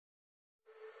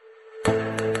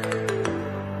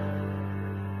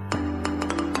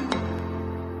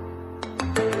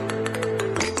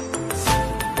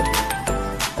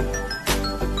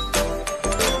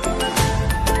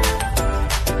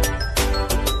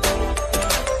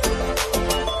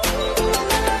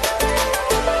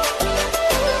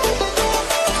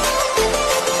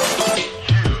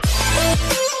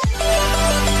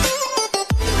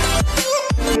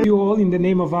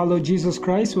name of our Lord Jesus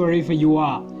Christ, wherever you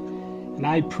are. And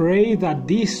I pray that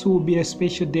this will be a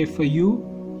special day for you.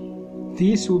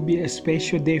 This will be a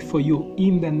special day for you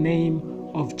in the name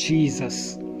of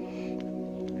Jesus.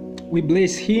 We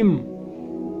bless Him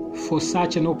for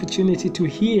such an opportunity to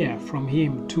hear from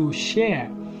Him, to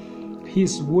share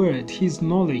His word, His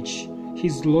knowledge,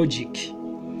 His logic,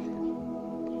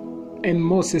 and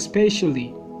most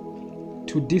especially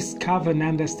to discover and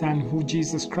understand who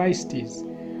Jesus Christ is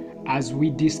as we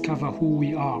discover who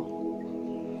we are.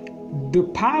 The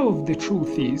power of the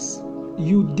truth is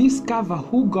you discover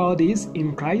who God is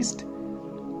in Christ,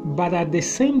 but at the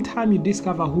same time you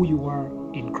discover who you are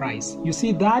in Christ. You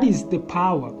see, that is the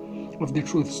power of the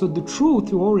truth. So the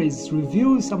truth will always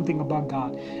reveal something about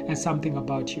God and something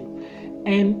about you.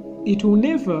 And it will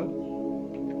never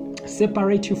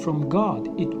separate you from God.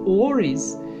 It will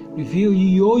always reveal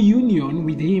your union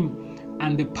with Him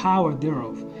and the power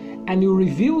thereof. And it will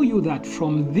reveal you that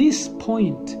from this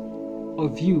point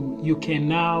of view, you can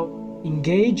now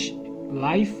engage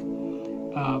life,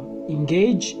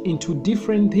 engage into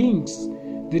different things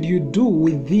that you do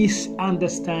with this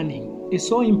understanding. It's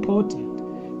so important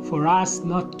for us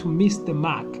not to miss the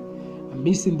mark. And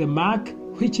missing the mark,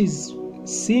 which is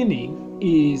sinning,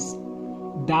 is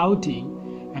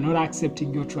doubting and not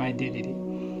accepting your true identity.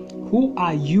 Who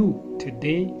are you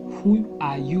today? Who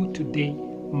are you today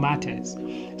matters.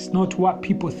 It's not what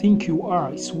people think you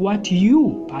are. It's what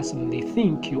you personally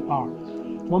think you are.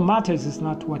 What matters is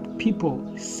not what people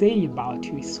say about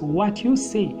you. It's what you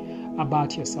say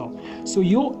about yourself. So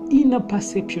your inner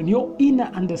perception, your inner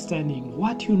understanding,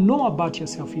 what you know about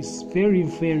yourself is very,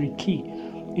 very key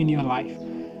in your life.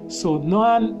 So no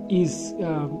one is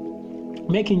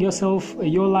making your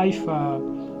life a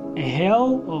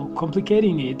hell or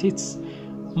complicating it. It's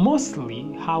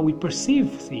mostly how we perceive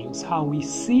things, how we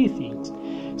see things.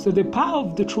 So the power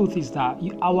of the truth is that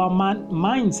our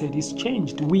mindset is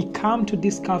changed. We come to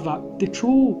discover the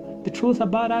truth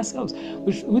about ourselves.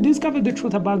 We discover the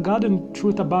truth about God and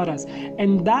truth about us.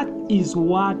 And that is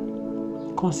what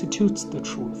constitutes the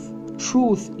truth.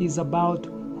 Truth is about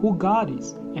who God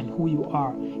is and who you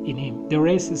are in Him. The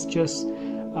rest is just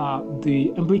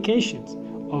the implications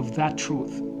of that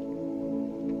truth.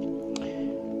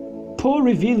 Paul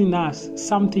revealing us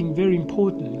something very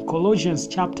important. In Colossians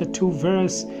chapter 2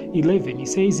 verse 11, he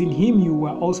says, in Him you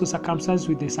were also circumcised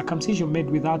with the circumcision made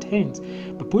without hands,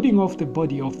 but putting off the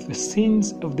body of the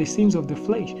sins of the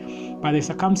flesh by the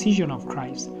circumcision of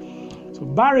Christ. So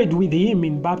buried with Him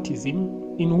in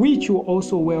baptism, in which you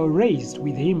also were raised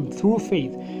with Him through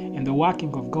faith and the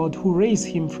working of God who raised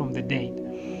Him from the dead.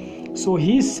 So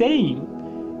he's saying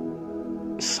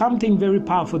something very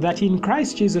powerful, that in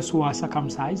Christ Jesus we are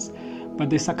circumcised, but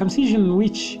the circumcision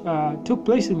which took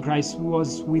place in Christ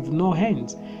was with no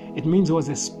hands. It means it was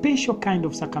a special kind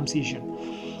of circumcision.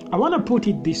 I want to put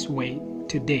it this way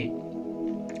today,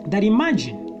 that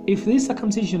imagine if this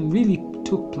circumcision really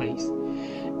took place,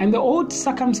 and the old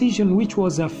circumcision, which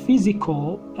was a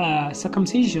physical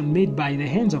circumcision made by the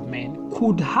hands of men,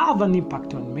 could have an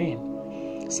impact on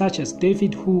men, such as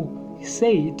David, who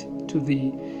said to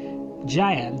the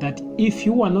giant that if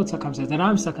you are not circumcised, then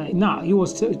I'm circumcised. Now he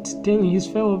was telling his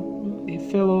fellow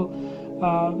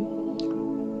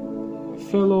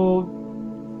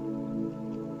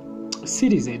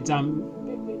citizens,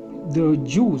 the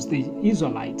Jews, the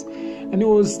Israelites, and he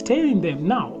was telling them,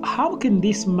 now how can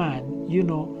this man,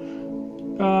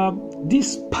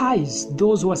 despise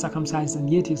those who are circumcised and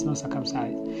yet he's not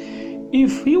circumcised?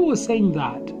 If he was saying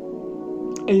that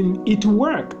and it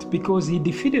worked because he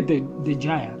defeated the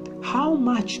giant, how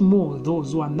much more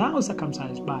those who are now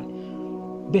circumcised by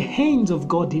the hands of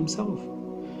God Himself?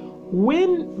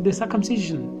 When the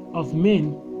circumcision of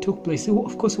men took place,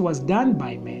 of course it was done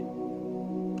by men.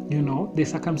 The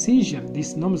circumcision,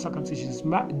 this normal circumcision, is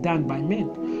done by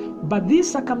men. But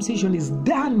this circumcision is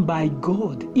done by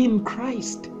God in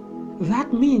Christ.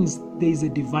 That means there is a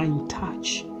divine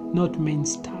touch, not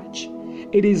men's touch.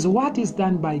 It is what is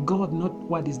done by God, not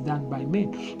what is done by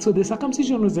men. So the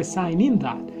circumcision was a sign in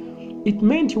that. It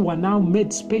meant you were now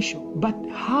made special. But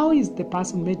how is the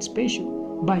person made special?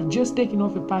 By just taking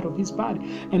off a part of his body.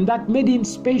 And that made him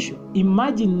special.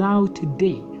 Imagine now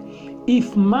today,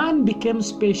 if man became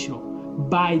special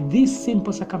by this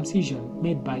simple circumcision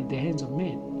made by the hands of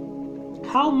men,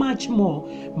 how much more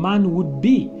man would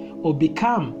be or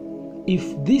become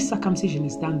if this circumcision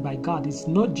is done by God? It's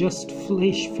not just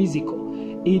flesh, physical.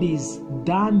 It is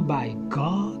done by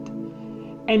God.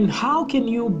 And how can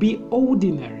you be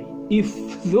ordinary if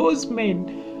those men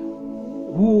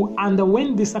who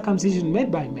underwent the circumcision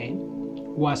made by men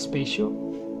were special?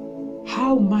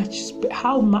 How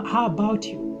about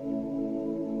you?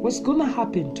 What's going to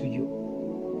happen to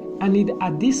you? And it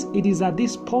is at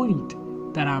this point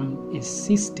that I'm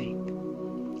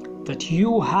insisting that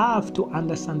you have to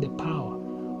understand the power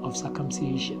of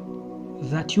circumcision.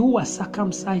 That you were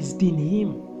circumcised in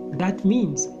him. That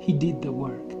means he did the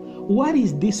work. What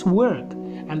is this work?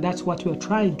 And that's what we're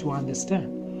trying to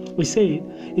understand. We say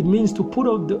it means to put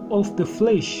off the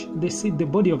flesh, the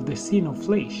body of the sin of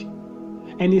flesh.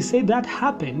 And he said that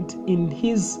happened in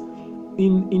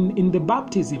the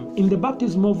baptism, in the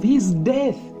baptism of his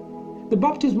death. The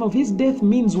baptism of his death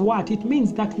means what? It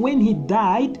means that when he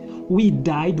died, we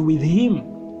died with him.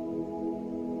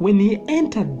 When he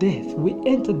entered death, we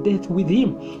entered death with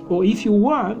him. Or if you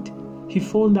want, he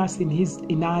found us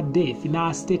in our death, in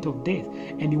our state of death,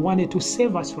 and he wanted to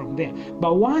save us from there.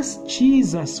 But once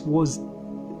Jesus was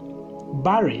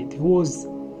buried,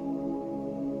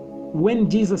 when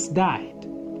Jesus died,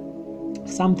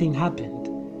 something happened,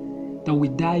 that we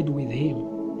died with him.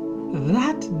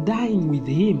 That dying with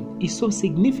him is so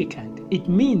significant. It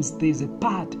means there's a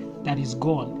part that is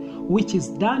gone, which is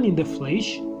done in the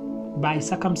flesh by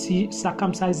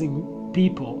circumcising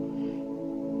people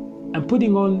and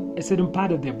putting on a certain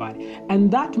part of their body.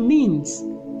 And that means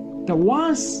that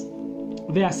once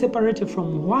they are separated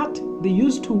from what they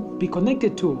used to be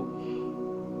connected to,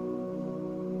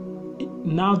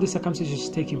 now the circumcision is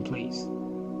taking place.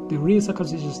 The real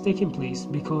circumcision is taking place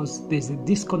because there's a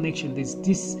disconnection, there's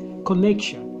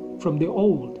disconnection from the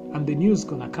old, and the new is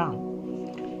gonna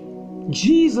come.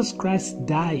 Jesus Christ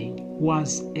dying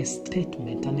was a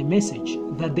statement and a message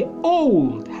that the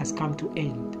old has come to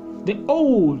end. The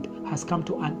old has come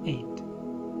to an end.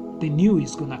 The new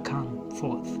is gonna come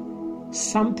forth.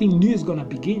 Something new is gonna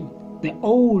begin. The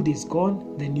old is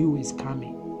gone, the new is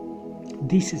coming.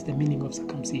 This is the meaning of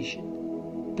circumcision.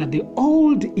 That the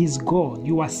old is gone.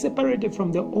 You are separated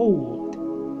from the old.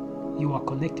 You are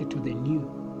connected to the new.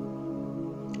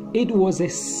 It was a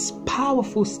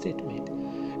powerful statement.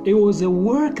 It was a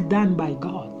work done by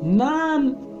God.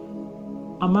 None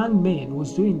among men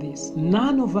was doing this.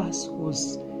 None of us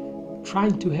was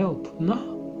trying to help.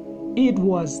 No. It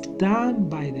was done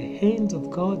by the hands of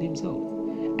God himself.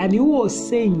 And he was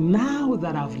saying, now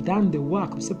that I've done the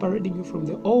work of separating you from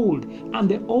the old, and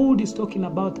the old is talking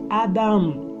about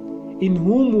Adam, in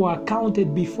whom were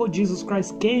counted before Jesus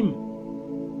Christ came,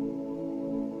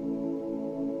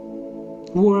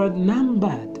 were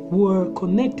numbered, were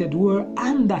connected, were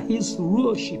under his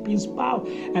rulership, his power,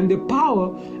 and the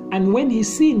power. And when he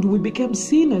sinned, we became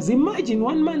sinners. Imagine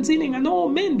one man sinning and all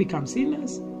men become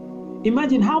sinners.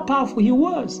 Imagine how powerful he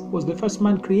was the first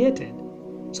man created.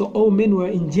 So all men were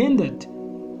engendered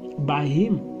by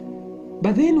him.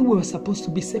 But then we were supposed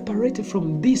to be separated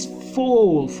from this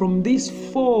fall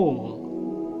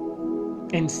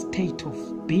and state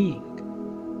of being.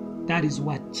 That is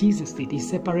what Jesus did. He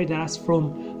separated us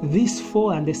from this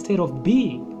fall and the state of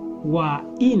being we are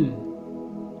in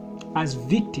as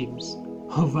victims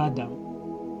of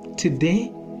Adam.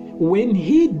 Today, when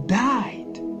he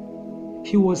died,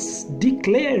 he was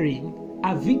declaring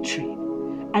a victory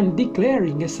and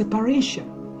declaring a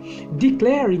separation,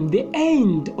 declaring the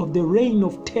end of the reign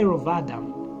of terror of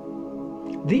Adam,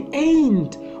 the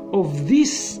end of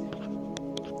this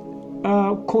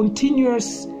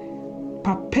continuous,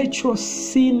 perpetual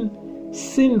sin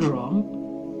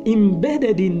syndrome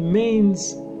embedded in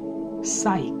men's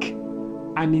psyche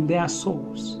and in their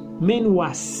souls. Men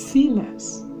were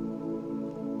sinners,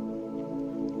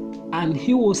 and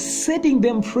he was setting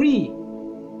them free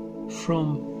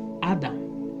from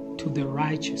Adam to the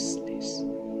righteousness,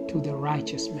 to the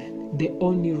righteous man, the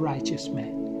only righteous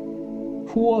man.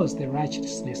 Who was the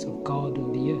righteousness of God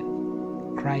on the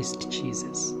earth? Christ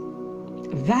Jesus.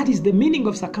 That is the meaning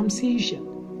of circumcision.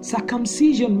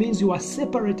 Circumcision means you are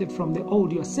separated from the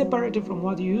old. You are separated from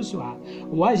what you used to have,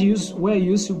 where you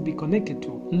used to be connected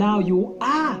to. Now you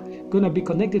are going to be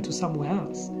connected to somewhere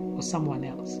else or someone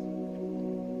else.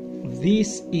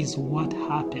 This is what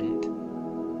happened.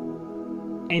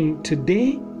 And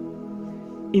today,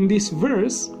 in this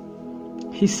verse,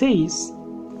 he says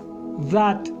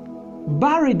that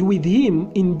buried with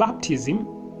him in baptism,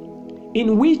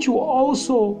 in which you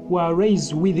also were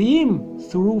raised with him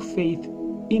through faith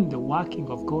in the working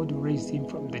of God who raised him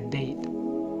from the dead.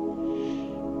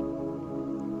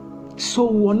 So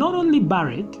we're not only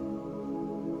buried,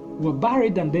 we're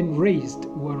buried and then raised.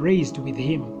 We're raised with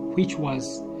him, which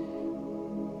was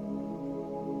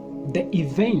the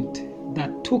event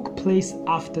that took place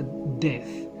after death.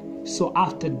 So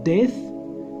after death,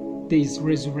 there is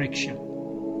resurrection.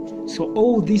 So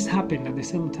all this happened at the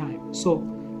same time. So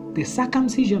the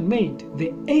circumcision meant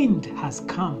the end has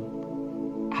come,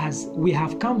 as we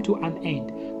have come to an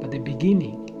end, but the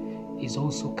beginning is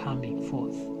also coming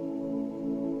forth.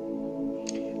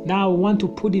 Now I want to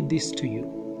put this to you.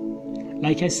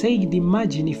 Like I said,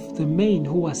 imagine if the men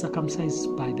who were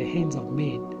circumcised by the hands of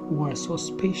men, who were so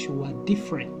special, were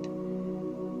different.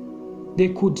 They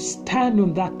could stand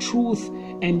on that truth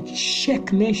and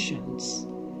shake nations.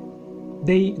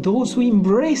 Those who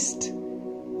embraced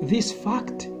this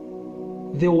fact,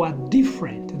 they were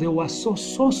different. They were so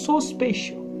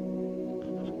special.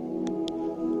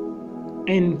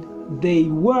 And they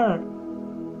were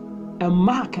a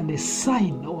mark and a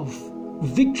sign of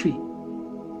victory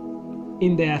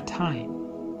in their time.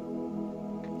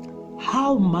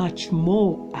 How much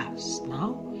more us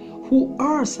now, who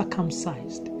are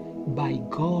circumcised by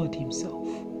God Himself,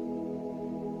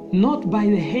 not by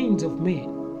the hands of men.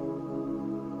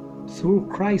 Through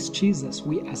Christ Jesus,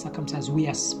 we are circumcised. We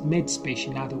are made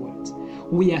special. In other words,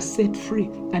 we are set free.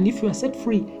 And if we are set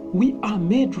free, we are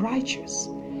made righteous.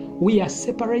 We are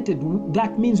separated.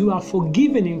 That means we are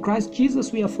forgiven in Christ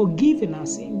Jesus. We are forgiven our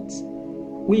sins.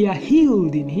 We are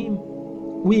healed in Him.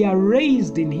 We are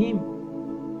raised in Him.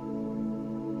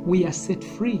 We are set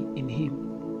free in Him.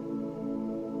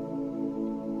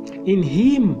 In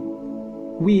Him,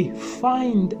 we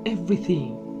find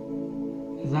everything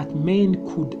that men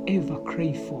could ever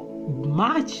crave for.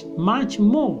 Much, much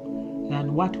more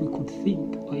than what we could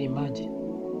think or imagine.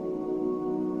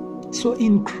 So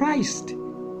in Christ,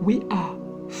 we are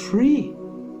free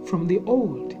from the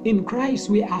old. In Christ,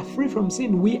 we are free from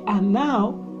sin. We are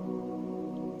now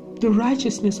the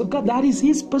righteousness of God. That is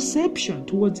His perception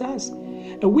towards us.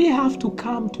 And we have to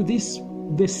come to the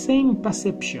same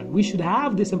perception. We should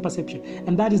have the same perception.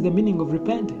 And that is the meaning of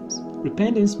repentance.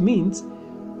 Repentance means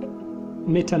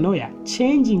metanoia,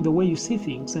 changing the way you see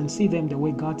things and see them the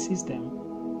way God sees them.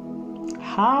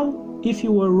 How, if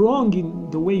you were wrong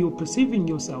in the way you're perceiving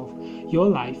yourself, your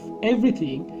life,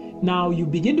 everything, now you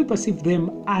begin to perceive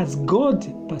them as God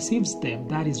perceives them.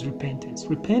 That is repentance.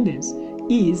 Repentance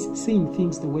is seeing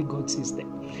things the way God sees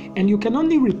them. And you can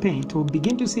only repent or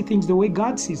begin to see things the way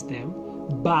God sees them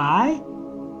by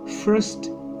first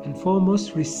and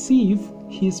foremost receive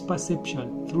His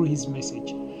perception through His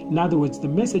message. In other words, the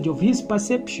message of His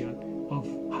perception of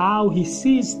how He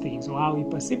sees things or how He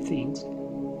perceives things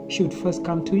should first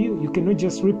come to you. You cannot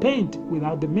just repent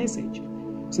without the message.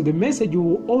 So the message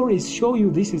will always show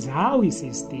you this is how He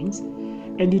sees things,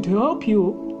 and it will help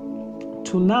you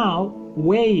to now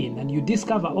weigh in, and you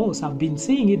discover, oh, so I've been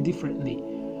seeing it differently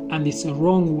and it's a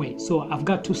wrong way. So I've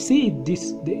got to see it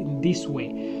this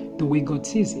way, the way God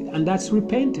sees it. And that's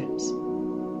repentance.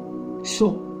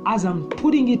 So as I'm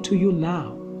putting it to you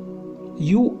now,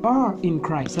 you are in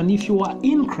Christ. And if you are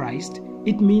in Christ,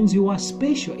 it means you are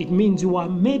special. It means you are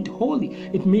made holy.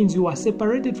 It means you are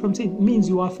separated from sin. It means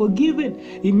you are forgiven.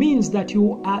 It means that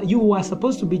you are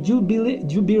supposed to be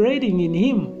jubilating in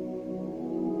Him.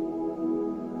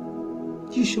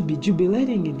 You should be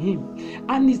jubilating in Him.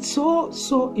 And it's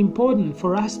so important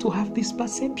for us to have this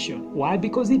perception. Why?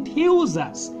 Because it heals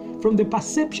us from the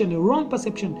perception, a wrong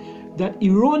perception, that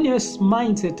erroneous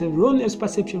mindset, erroneous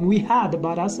perception we had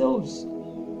about ourselves.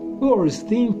 We always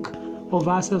think of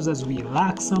ourselves as we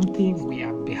lack something, we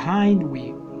are behind,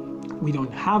 we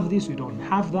don't have this, we don't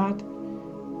have that,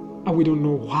 and we don't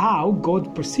know how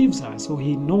God perceives us or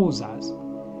He knows us.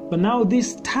 But now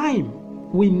this time,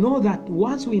 we know that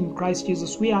once we're in Christ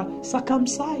Jesus, we are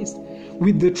circumcised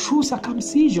with the true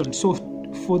circumcision. So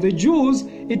for the Jews,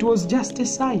 it was just a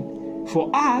sign. For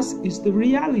us, it's the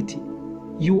reality.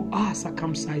 You are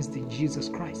circumcised in Jesus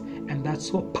Christ. And that's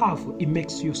so powerful. It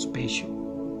makes you special.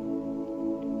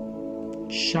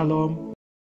 Shalom.